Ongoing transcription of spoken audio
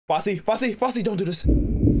Fossy, don't do this.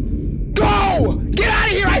 Go! Get out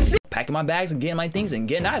of here, I see! Packing my bags and getting my things and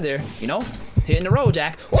getting out of there. You know? Hitting the road,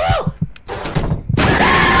 Jack. Woo!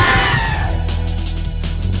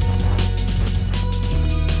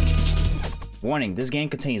 Warning, this game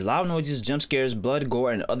contains loud noises, jump scares, blood,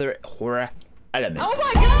 gore, and other horror elements. Oh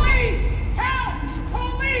my God! Police! Help!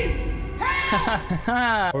 Police!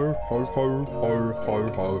 Help!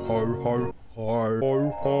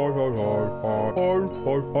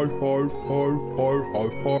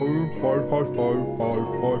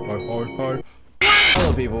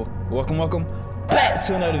 Hello people, welcome back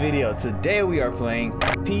to another video. Today we are playing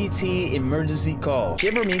PT Emergency Call.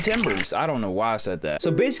 Shiver me timbers. I don't know why I said that.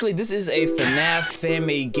 So basically this is a FNAF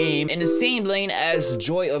fan-made game in the same lane as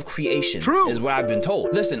Joy of Creation. True. Is what I've been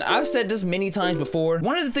told. Listen, I've said this many times before.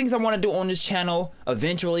 One of the things I want to do on this channel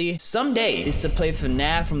eventually, someday, is to play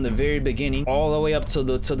FNAF from the very beginning all the way up to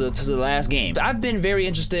the last game. I've been very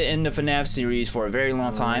interested in the FNAF series for a very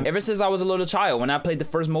long time. Ever since I was a little child when I played the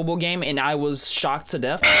first mobile game and I was shocked to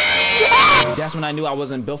death. That's when I knew I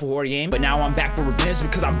wasn't built for horror game, but now I'm back for revenge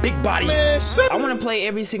because I'm big body. I want to play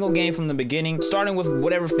every single game from the beginning, starting with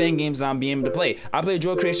whatever fan games that I'm being able to play. I played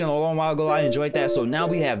Joy Creation a long while ago. I enjoyed that, so now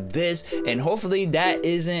we have this, and hopefully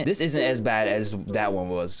this isn't as bad as that one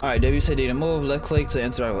was. All right, W said to move, left click to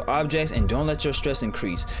interact with objects, and don't let your stress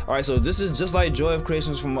increase. All right, so this is just like Joy of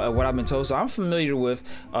Creations from what I've been told, so I'm familiar with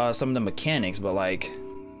some of the mechanics, but like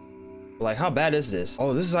how bad is this?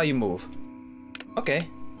 Oh, this is how you move. Okay.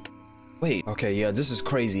 Wait, okay, yeah, this is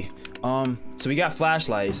crazy. So we got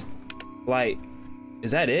flashlights. Like,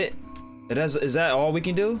 is that it? Is that all we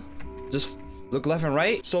can do? Just look left and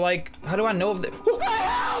right? So like, how do I know if they—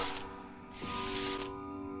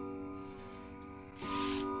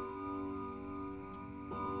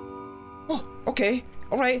 Oh, okay,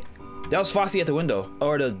 all right. That was Fossy at the window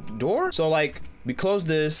or the door. So like, we close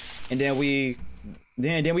this and then we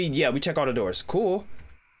check all the doors. Cool.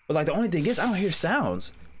 But like, the only thing is I don't hear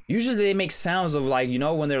sounds. Usually they make sounds of like, you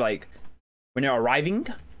know, when they're arriving,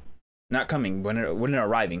 not coming, when they're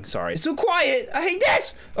arriving. Sorry, it's too quiet. I hate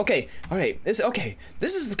this. Okay, all right, it's okay.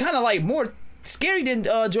 This is kind of like more scary than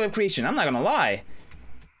Joy of Creation. I'm not gonna lie.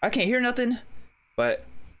 I can't hear nothing, but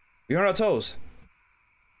we're on our toes.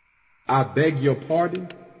 I beg your pardon?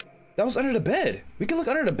 That was under the bed. We can look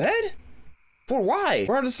under the bed? For why?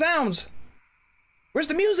 Where are the sounds? Where's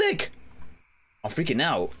the music? I'm freaking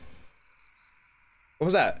out. What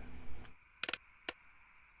was that?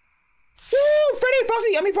 Woo!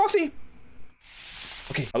 Freddy! Foxy!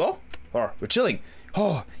 Okay, hello? Oh, we're chilling.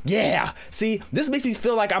 Oh, yeah! See, this makes me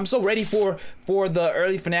feel like I'm so ready for the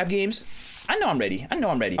early FNAF games. I know I'm ready.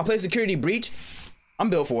 I'll play Security Breach. I'm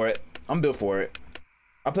built for it.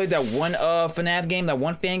 I played that one FNAF game, that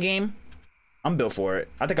one fan game. I'm built for it.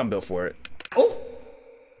 I think I'm built for it. Oh!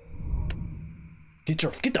 Get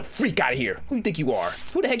the freak out of here. Who do you think you are?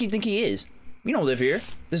 Who the heck do you think he is? We don't live here.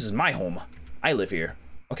 This is my home. I live here.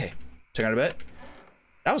 Okay, check out a bed.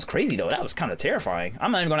 That was crazy though. That was kind of terrifying.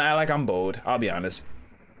 I'm not even gonna act like I'm bold. I'll be honest.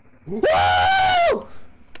 Woo!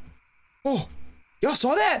 Oh, y'all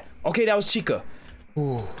saw that? Okay, that was Chica.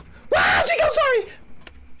 Ooh. Ah, Chica, I'm sorry.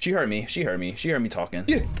 She heard me talking.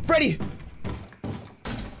 Yeah, Freddy.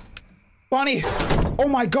 Bonnie. Oh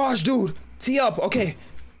my gosh, dude. Tee up. Okay.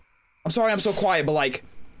 I'm sorry I'm so quiet, but like,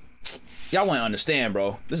 y'all won't understand,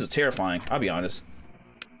 bro. This is terrifying. I'll be honest.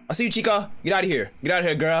 I see you, Chica. Get out of here. Get out of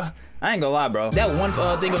here, girl. I ain't gonna lie, bro. That one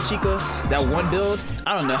thing of Chica, that one build,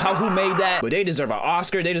 I don't know who made that, but they deserve an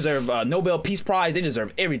Oscar. They deserve a Nobel Peace Prize. They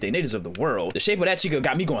deserve everything. They deserve the world. The shape of that Chica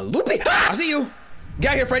got me going loopy. Ah! I see you. Get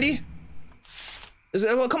out of here, Freddy.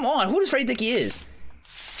 Well, come on. Who does Freddy think he is?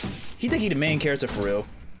 He think he the main character for real.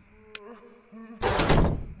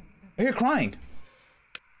 I hear crying.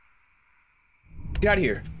 Get out of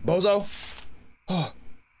here, bozo. Oh.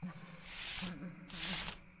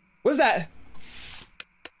 What's that?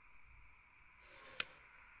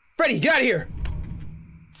 Freddy, get out of here.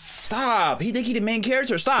 Stop. He think he the main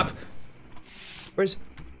character. Stop. Where's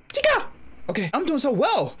Chica? Okay, I'm doing so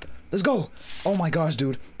well. Let's go. Oh my gosh,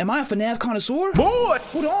 dude. Am I a FNAF connoisseur? Boy.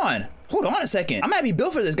 Hold on a second. I might be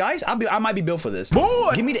built for this, guys. I might be built for this.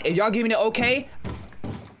 Boy. If y'all give me the okay.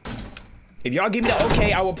 If y'all give me the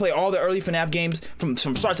okay, I will play all the early FNAF games from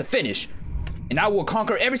start to finish. And I will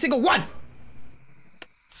conquer every single one.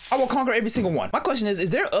 My question is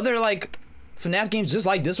there other like FNAF games just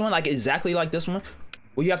like this one? Like exactly like this one?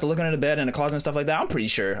 Where you have to look under the bed and the closet and stuff like that? I'm pretty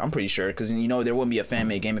sure. Because, you know, there wouldn't be a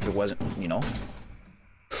fan-made game if it wasn't, you know.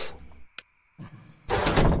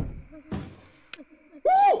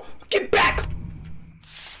 Woo! Get back!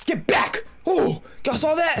 Get back! Oh, y'all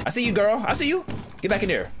saw that? I see you, girl. I see you. Get back in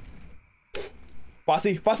there.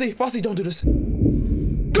 Fossy, don't do this.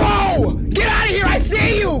 Go! Get out of here! I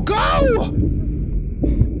see you! Go!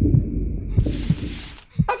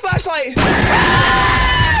 A flashlight!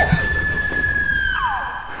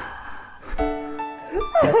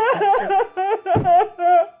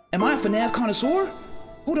 Am I a FNAF connoisseur?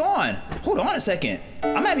 Hold on a second.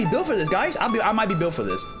 I might be built for this, guys. I might be built for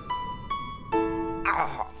this.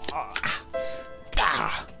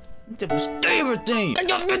 That was everything. I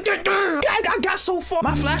got so far.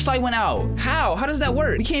 My flashlight went out. How? How does that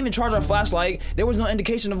work? We can't even charge our flashlight. There was no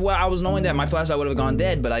indication of what I was knowing that my flashlight would have gone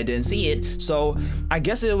dead, but I didn't see it. So I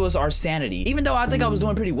guess it was our sanity. Even though I think I was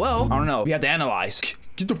doing pretty well. I don't know. We have to analyze.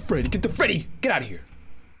 Get the Freddy. Get the Freddy. Get out of here.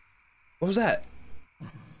 What was that?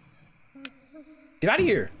 Get out of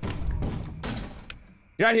here.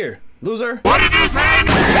 Get out of here, loser. What did you say? Oh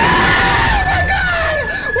my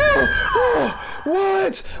God!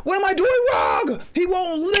 What? What am I doing wrong? He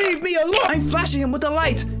won't leave me alone. I'm flashing him with the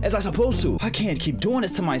light as I'm supposed to. I can't keep doing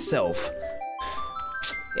this to myself.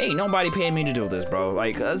 Ain't nobody paying me to do this, bro.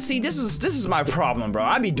 Like, see, this is my problem, bro.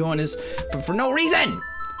 I be doing this for no reason.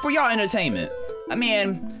 For y'all entertainment. I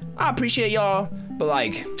mean, I appreciate y'all, but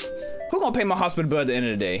like, who gonna pay my hospital bill at the end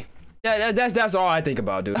of the day? That's all I think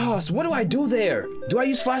about, dude. Oh, so what do I do there? Do I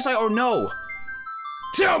use flashlight or no?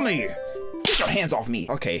 Tell me! Get your hands off me.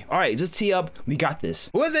 Okay, all right, just tee up. We got this.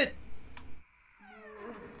 Who is it?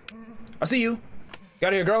 I see you. Get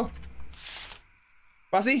out of here, girl.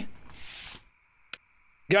 Bossy?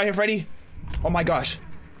 Get out of here, Freddy. Oh my gosh.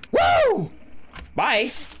 Woo!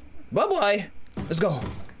 Bye. Bye-bye. Let's go.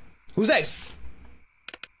 Who's next?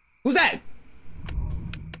 Who's that?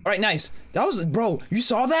 All right, nice. That was, bro. You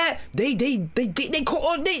saw that? They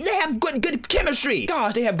have good chemistry.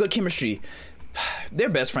 Gosh, they have good chemistry. They're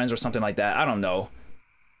best friends or something like that. I don't know.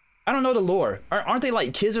 I don't know the lore. Aren't they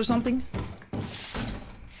like kids or something?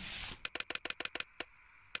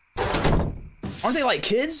 Aren't they like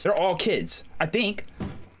kids? They're all kids, I think.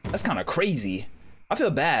 That's kind of crazy. I feel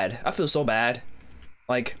bad. I feel so bad.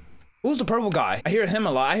 Like, who's the purple guy? I hear him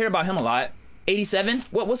a lot. I hear about him a lot. 87?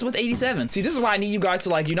 What's with 87? See, this is why I need you guys to,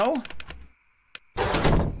 like, you know?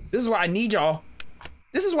 This is why I need y'all.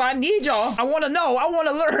 This is why I need y'all. I want to know. I want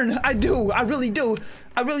to learn. I do. I really do.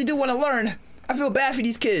 I really do want to learn. I feel bad for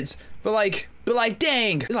these kids. But like,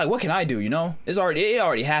 dang. It's like, what can I do, you know? It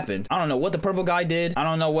already happened. I don't know what the purple guy did. I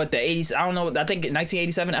don't know what the 80s, I don't know. I think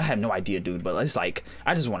 1987, I have no idea, dude. But it's like,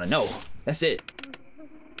 I just want to know. That's it.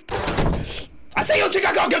 I say, yo,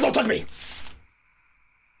 chica, don't touch me.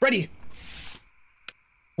 Freddy.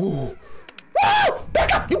 Ooh. Woo!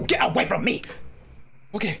 Back up! You get away from me!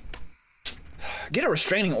 Okay. Get a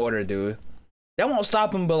restraining order, dude. That won't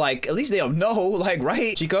stop him, but like, at least they'll know, like,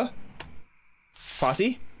 right? Chica?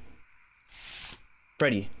 Fossy?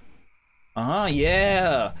 Freddy?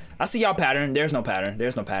 Yeah. I see y'all pattern. There's no pattern.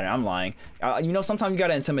 There's no pattern. I'm lying. You know, sometimes you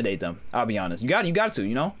gotta intimidate them. I'll be honest. You got to,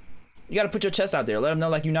 you know? You gotta put your chest out there. Let them know,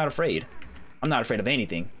 like, you're not afraid. I'm not afraid of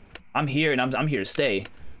anything. I'm here, and I'm here to stay.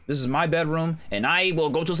 This is my bedroom, and I will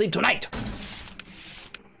go to sleep tonight.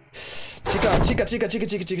 Chica.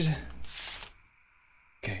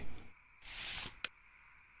 Okay.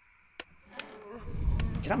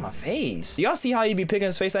 Get out of my face. Do y'all see how he be picking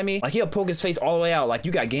his face at me? Like, he'll poke his face all the way out. Like,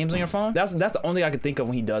 you got games on your phone? That's the only thing I could think of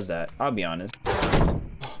when he does that. I'll be honest.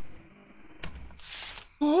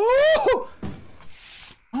 Oh!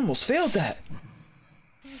 I almost failed that.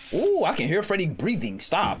 Ooh, I can hear Freddy breathing.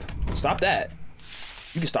 Stop that.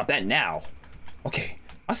 You can stop that now. Okay,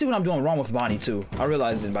 I see what I'm doing wrong with Bonnie too. I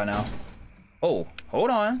realized it by now. Oh, hold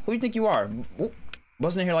on. Who do you think you are?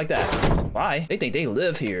 Busting in here like that. Why? They think they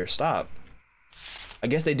live here. Stop. I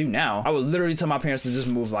guess they do now. I would literally tell my parents to just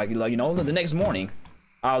move, like you know, the next morning.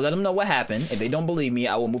 I'll let them know what happened. If they don't believe me,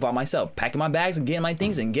 I will move out myself. Packing my bags and getting my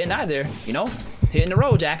things and getting out of there. You know? Hitting the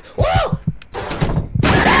road, Jack. Woo!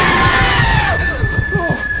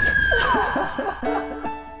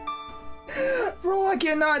 Bro, I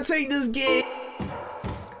cannot take this game.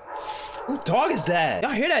 Who dog is that?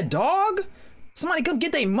 Y'all hear that dog? Somebody come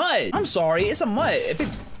get they mud. I'm sorry, it's a mud.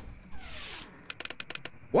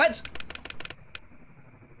 What?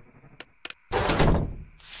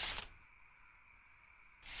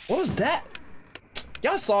 What was that?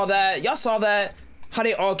 Y'all saw that? Y'all saw that? How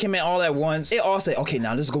they all came in all at once. They all say, okay,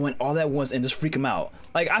 now let's go in all at once and just freak them out.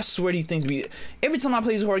 Like, I swear these things be, every time I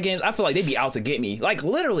play these horror games, I feel like they be out to get me. Like,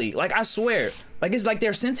 literally, like, I swear. Like, it's like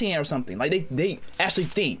they're sentient or something. Like, they actually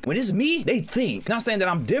think. When it's me, they think. Not saying that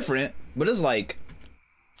I'm different, but it's like,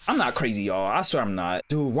 I'm not crazy, y'all. I swear I'm not.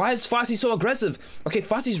 Dude, why is Fossy so aggressive? Okay,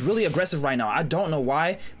 Fossy's really aggressive right now. I don't know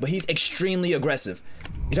why, but he's extremely aggressive.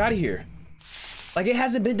 Get out of here. Like, it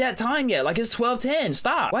hasn't been that time yet. Like, it's 12:10.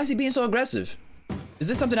 Stop. Why is he being so aggressive? Is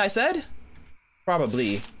this something I said?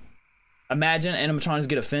 Probably. Imagine animatronics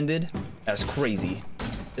get offended. That's crazy.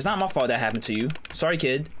 It's not my fault that happened to you. Sorry,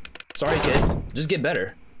 kid. Sorry, kid. Just get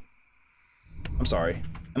better. I'm sorry.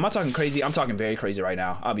 Am I talking crazy? I'm talking very crazy right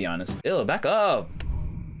now. I'll be honest. Ew, back up.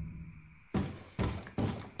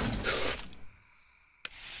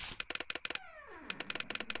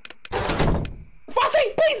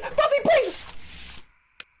 Fossy, please! Fossy, please!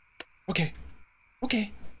 Okay.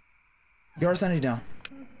 Okay. Get our sanity down.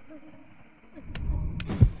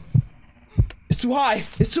 It's too high.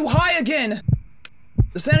 It's too high again.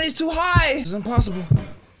 The sanity's too high. It's impossible.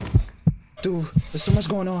 Dude, there's so much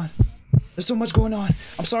going on. There's so much going on.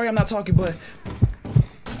 I'm sorry I'm not talking, but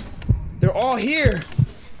they're all here.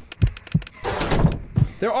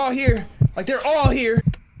 They're all here. Like, they're all here.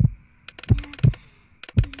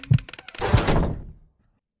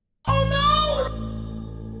 Oh no!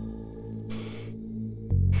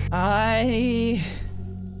 I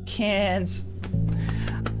can't.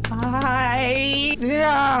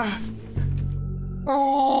 Yeah.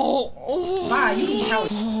 Oh. Bye, you need help.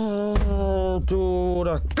 Oh, dude.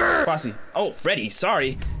 Fossy. Oh, Freddy.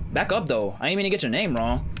 Sorry. Back up though. I ain't mean to get your name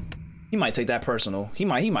wrong. He might take that personal. He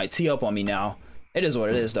might tee up on me now. It is what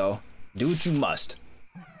it is though. Do what you must.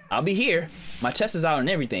 I'll be here. My chest is out and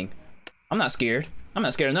everything. I'm not scared. I'm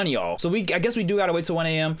not scared of none of y'all. So I guess we do gotta wait till 1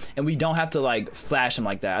 a.m. and we don't have to like flash him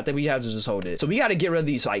like that. I think we have to just hold it. So we gotta get rid of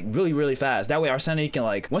these like really fast. That way our sanity can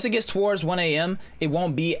like, once it gets towards 1 a.m. it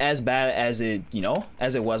won't be as bad as it, you know,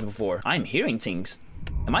 as it was before. I'm hearing things.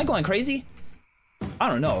 Am I going crazy? I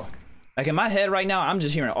don't know. Like in my head right now, I'm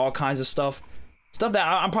just hearing all kinds of stuff. Stuff that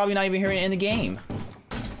I'm probably not even hearing in the game.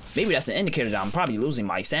 Maybe that's an indicator that I'm probably losing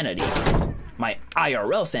my sanity. My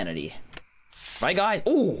IRL sanity. Right guys?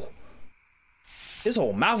 Ooh. His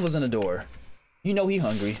whole mouth was in the door. You know he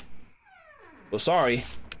hungry. Well, sorry.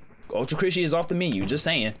 UltraChrishy is off the menu, just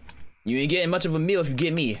saying. You ain't getting much of a meal if you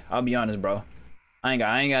get me. I'll be honest, bro. I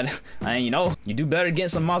ain't, you know, you do better getting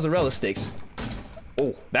some mozzarella sticks.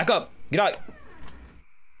 Oh, back up. Get out.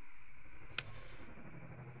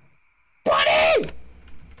 Buddy!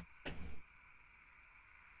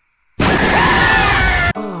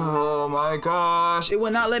 Oh my gosh. It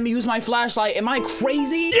would not let me use my flashlight. Am I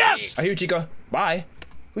crazy? Yes! I hear you, Chica. Bye.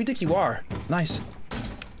 Who do you think you are? Nice.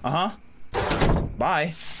 Uh-huh.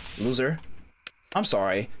 Bye, loser. I'm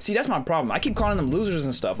sorry. See, that's my problem. I keep calling them losers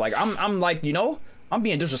and stuff. Like, I'm like, you know, I'm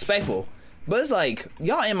being disrespectful. But it's like,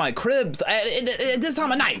 y'all in my crib at this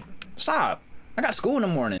time of night. Stop. I got school in the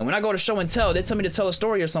morning. And when I go to show and tell, they tell me to tell a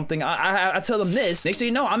story or something. I tell them this. Next thing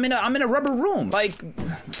you know, I'm in a rubber room. Like,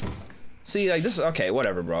 see, like this. Okay,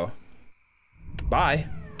 whatever, bro. Bye.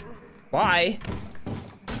 Bye.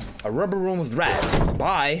 A rubber room with rats.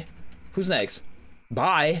 Bye. Who's next?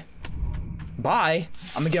 Bye. Bye.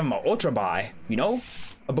 I'm gonna give him an ultra bye. You know?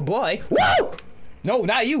 A boy. Woo! No,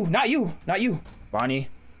 not you. Not you. Not you. Bonnie.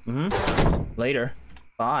 Later.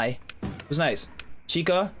 Bye. Who's next?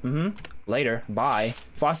 Chica. Later. Bye.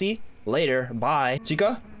 Fossy. Later. Bye.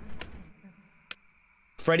 Chica.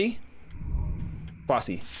 Freddy.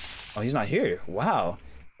 Fossy. Oh, he's not here. Wow.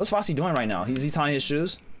 What's Fossy doing right now? Is he tying his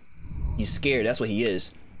shoes? He's scared. That's what he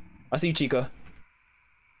is. I see you, Chica.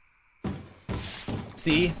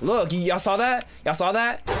 See? Look, y'all saw that? Y'all saw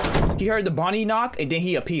that? He heard the Bonnie knock and then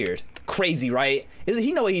he appeared. Crazy, right?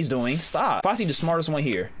 He know what he's doing. Stop. Fossy, the smartest one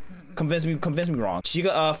here. Convince me wrong.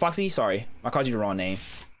 Chica, Foxy, sorry. I called you the wrong name.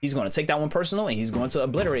 He's gonna take that one personal and he's going to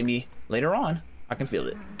obliterate me later on. I can feel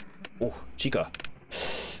it. Oh, Chica.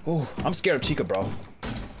 Oh, I'm scared of Chica, bro.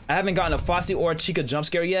 I haven't gotten a Fossy or a Chica jump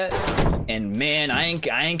scare yet. And man, I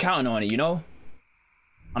ain't counting on it, you know?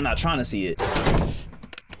 I'm not trying to see it.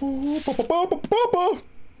 Oh,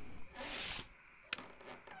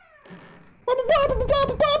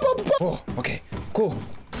 okay, cool.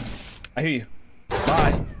 I hear you.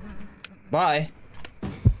 Bye. Bye.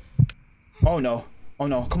 Oh no. Oh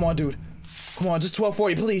no. Come on, dude. Come on, just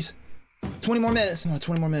 12:40, please. 20 more minutes. Oh,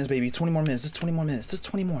 20 more minutes, baby. 20 more minutes. Just 20 more minutes. Just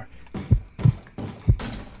 20 more.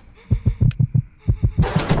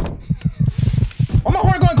 Oh, my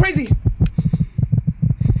heart going crazy.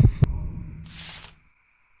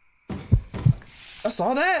 I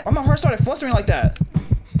saw that. Oh, my heart started flustering like that.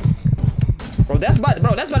 Bro, that's about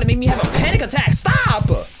to make me have a panic attack. Stop.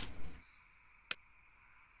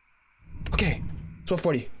 Okay,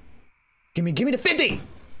 12:40. Give me the 50.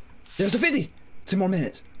 There's the 50. 10 more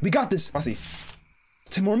minutes. We got this. I'll see.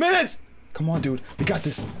 10 more minutes. Come on, dude. We got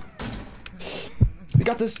this. We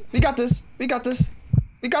got this. We got this. We got this.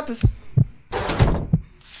 We got this.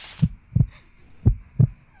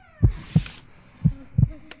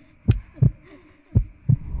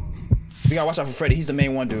 We gotta watch out for Freddy. He's the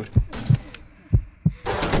main one, dude.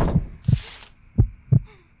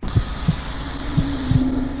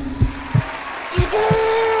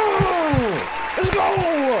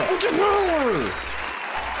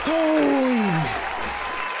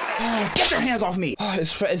 hands off me.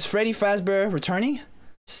 Is Freddy Fazbear returning?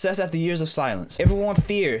 Success after years of silence. Everyone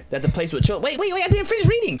feared that the place would chill. Wait, I didn't finish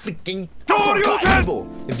reading. Freaking people.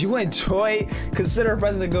 If you enjoy, consider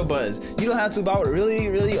pressing the good buzz. You don't have to, but I would really,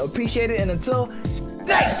 really appreciate it. And until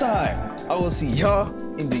next time, I will see y'all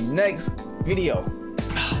in the next video.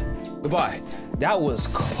 Goodbye. That was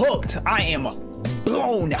cooked. I am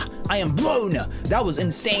blown. That was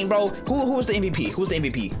insane, bro. Who was the MVP? Who's the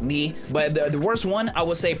MVP? Me. But the worst one, I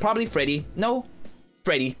would say probably Freddy. No.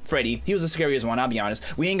 Freddy. He was the scariest one, I'll be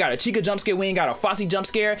honest. We ain't got a Chica jump scare, we ain't got a Fossy jump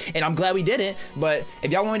scare, and I'm glad we didn't. But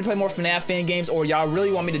if y'all want me to play more FNAF fan games, or y'all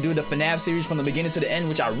really want me to do the FNAF series from the beginning to the end,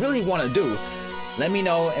 which I really want to do, let me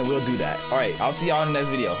know and we'll do that. Alright, I'll see y'all in the next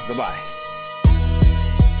video. Goodbye.